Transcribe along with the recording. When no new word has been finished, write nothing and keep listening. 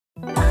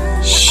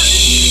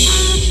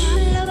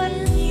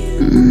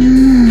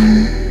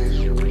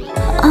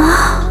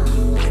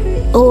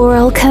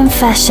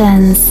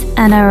Confessions,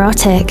 an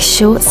erotic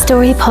short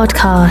story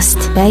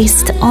podcast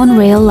based on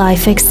real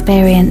life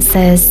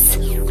experiences.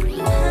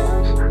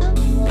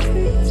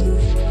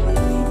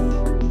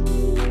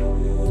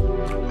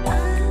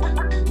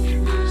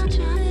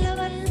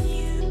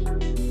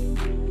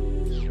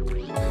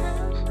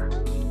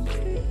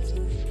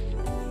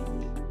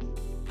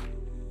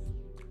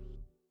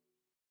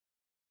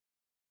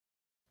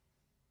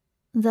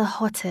 The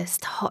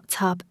hottest hot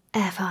tub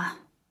ever.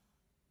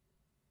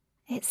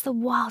 It's the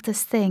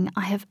wildest thing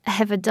I have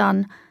ever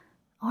done.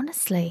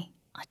 Honestly,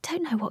 I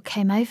don't know what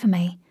came over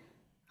me.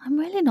 I'm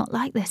really not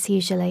like this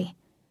usually.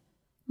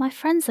 My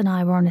friends and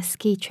I were on a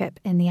ski trip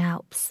in the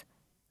Alps.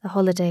 The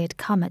holiday had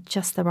come at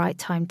just the right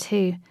time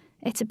too.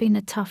 It had been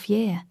a tough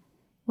year.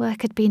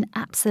 Work had been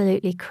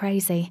absolutely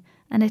crazy,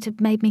 and it had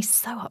made me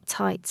so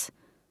uptight.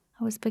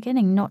 I was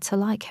beginning not to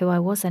like who I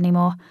was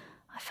anymore.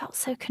 I felt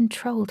so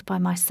controlled by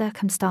my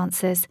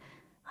circumstances.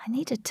 I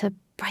needed to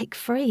break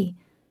free.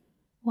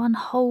 1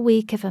 whole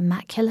week of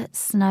immaculate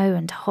snow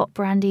and hot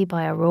brandy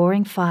by a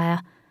roaring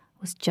fire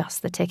was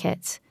just the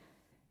ticket.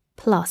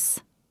 Plus,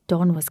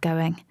 Don was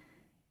going.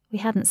 We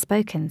hadn't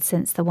spoken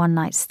since the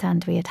one-night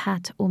stand we had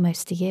had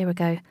almost a year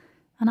ago,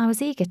 and I was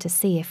eager to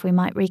see if we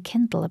might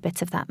rekindle a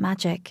bit of that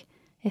magic,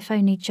 if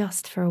only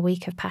just for a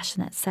week of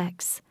passionate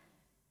sex.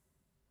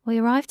 We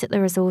arrived at the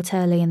resort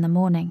early in the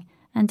morning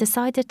and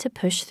decided to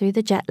push through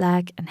the jet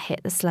lag and hit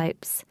the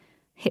slopes.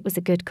 It was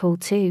a good call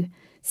too.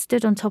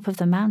 Stood on top of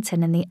the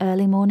mountain in the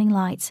early morning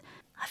light.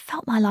 I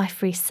felt my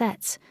life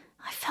reset.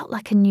 I felt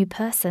like a new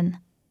person.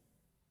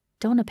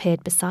 Don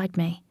appeared beside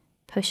me.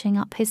 Pushing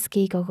up his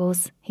ski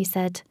goggles, he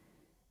said,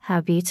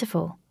 "How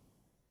beautiful."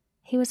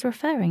 He was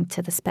referring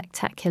to the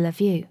spectacular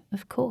view,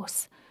 of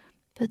course,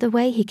 but the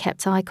way he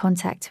kept eye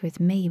contact with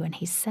me when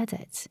he said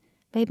it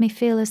made me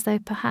feel as though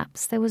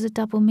perhaps there was a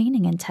double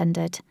meaning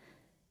intended.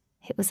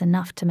 It was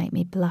enough to make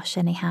me blush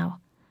anyhow.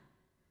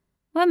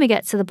 "When we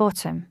get to the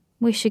bottom,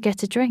 we should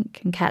get a drink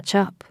and catch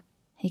up,"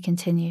 he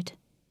continued.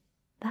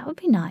 "That would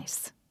be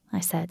nice," I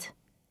said.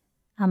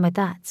 And with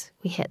that,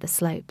 we hit the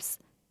slopes.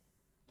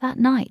 That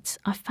night,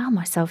 I found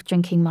myself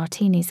drinking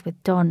martinis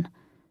with Don.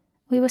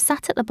 We were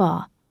sat at the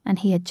bar, and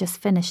he had just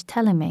finished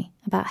telling me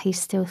about how he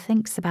still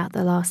thinks about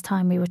the last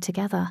time we were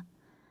together.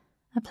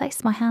 I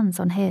placed my hands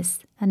on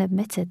his and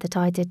admitted that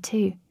I did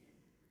too.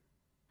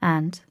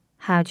 "And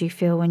how do you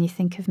feel when you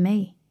think of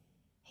me?"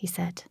 he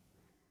said.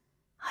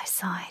 I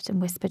sighed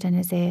and whispered in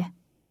his ear,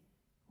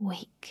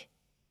 "Weak."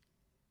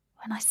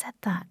 When I said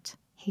that,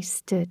 he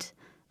stood,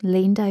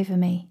 leaned over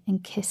me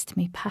and kissed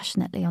me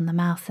passionately on the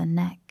mouth and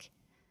neck.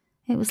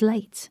 It was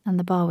late and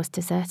the bar was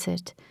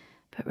deserted,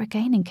 but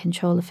regaining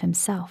control of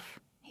himself,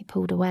 he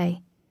pulled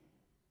away.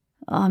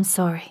 "I'm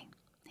sorry,"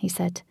 he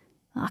said.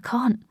 "I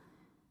can't.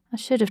 I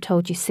should have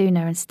told you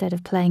sooner instead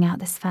of playing out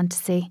this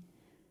fantasy.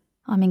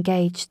 I'm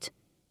engaged."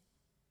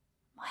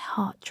 My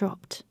heart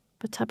dropped,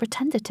 but I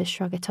pretended to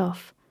shrug it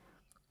off.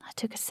 I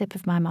took a sip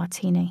of my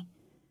martini.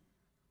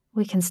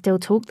 "We can still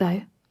talk,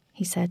 though,"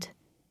 he said.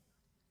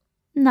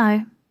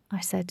 "No," I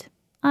said.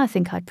 "I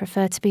think I'd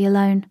prefer to be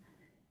alone."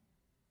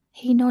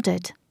 He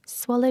nodded,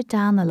 swallowed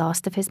down the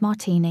last of his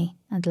martini,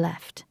 and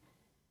left.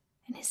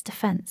 In his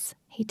defence,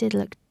 he did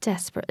look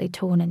desperately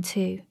torn in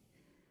two.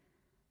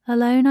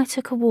 Alone, I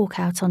took a walk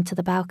out onto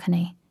the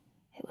balcony.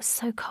 It was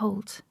so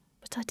cold,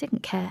 but I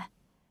didn't care.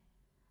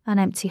 An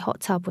empty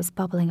hot tub was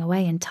bubbling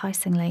away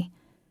enticingly.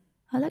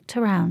 I looked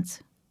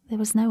around. There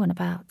was no one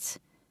about.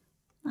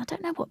 I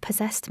don't know what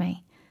possessed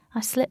me. I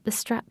slipped the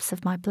straps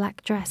of my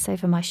black dress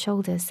over my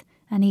shoulders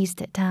and eased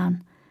it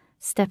down.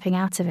 Stepping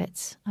out of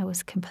it, I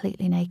was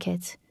completely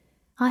naked.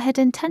 I had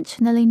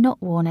intentionally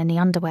not worn any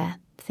underwear,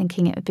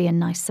 thinking it would be a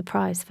nice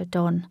surprise for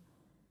Don.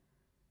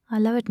 I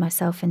lowered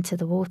myself into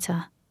the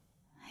water.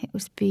 It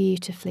was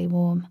beautifully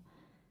warm.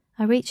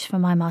 I reached for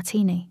my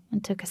martini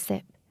and took a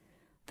sip.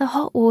 The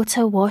hot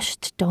water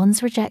washed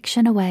Don's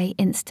rejection away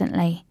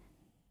instantly.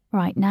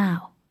 Right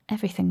now,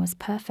 everything was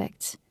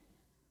perfect.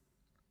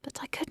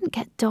 But I couldn't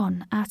get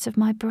Don out of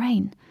my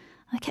brain.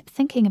 I kept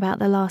thinking about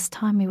the last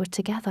time we were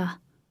together,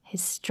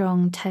 his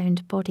strong,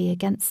 toned body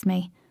against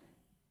me,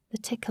 the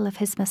tickle of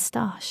his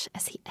moustache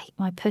as he ate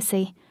my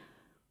pussy.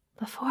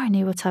 Before I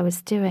knew what I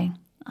was doing,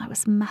 I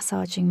was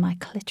massaging my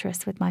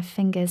clitoris with my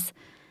fingers.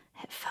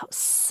 It felt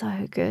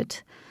so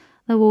good,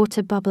 the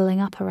water bubbling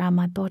up around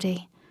my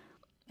body.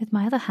 With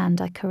my other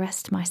hand, I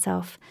caressed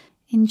myself,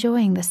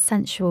 enjoying the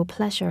sensual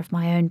pleasure of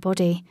my own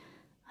body.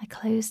 I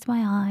closed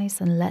my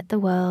eyes and let the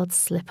world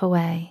slip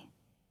away.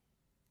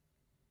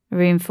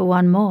 "Room for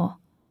one more?"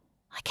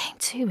 I came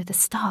to with a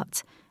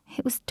start.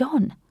 It was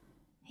Don.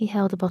 He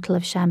held a bottle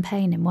of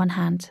champagne in one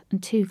hand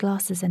and 2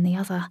 glasses in the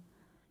other.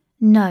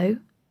 "No,"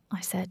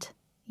 I said.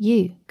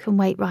 "You can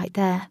wait right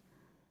there."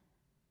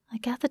 I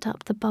gathered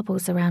up the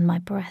bubbles around my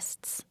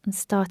breasts and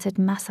started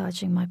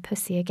massaging my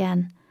pussy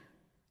again.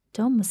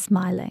 Don was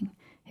smiling,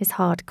 his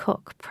hard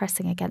cock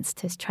pressing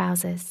against his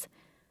trousers.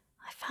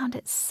 I found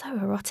it so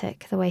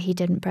erotic the way he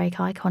didn't break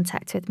eye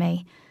contact with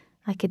me.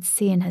 I could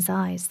see in his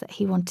eyes that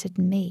he wanted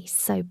me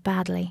so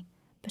badly,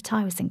 but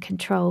I was in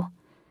control.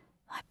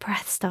 My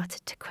breath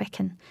started to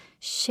quicken.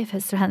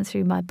 Shivers ran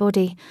through my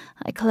body.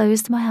 I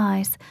closed my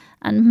eyes,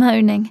 and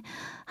moaning,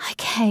 I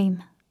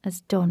came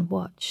as Don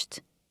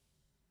watched.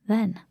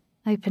 Then,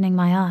 opening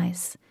my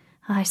eyes,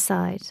 I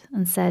sighed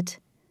and said,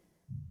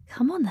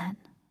 "Come on then."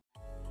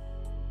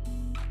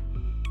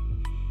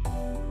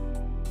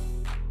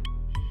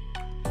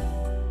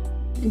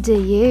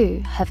 Do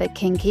you have a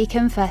kinky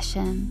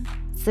confession?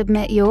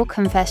 Submit your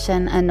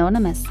confession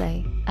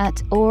anonymously at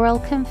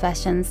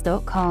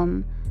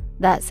auralconfessions.com.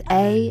 That's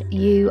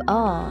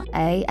AURAL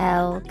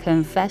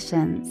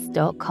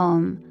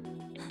confessions.com.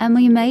 And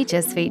we may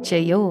just feature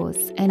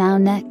yours in our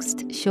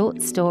next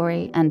short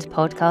story and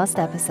podcast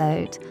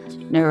episode,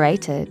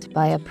 narrated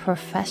by a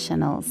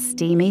professional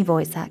steamy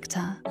voice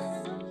actor.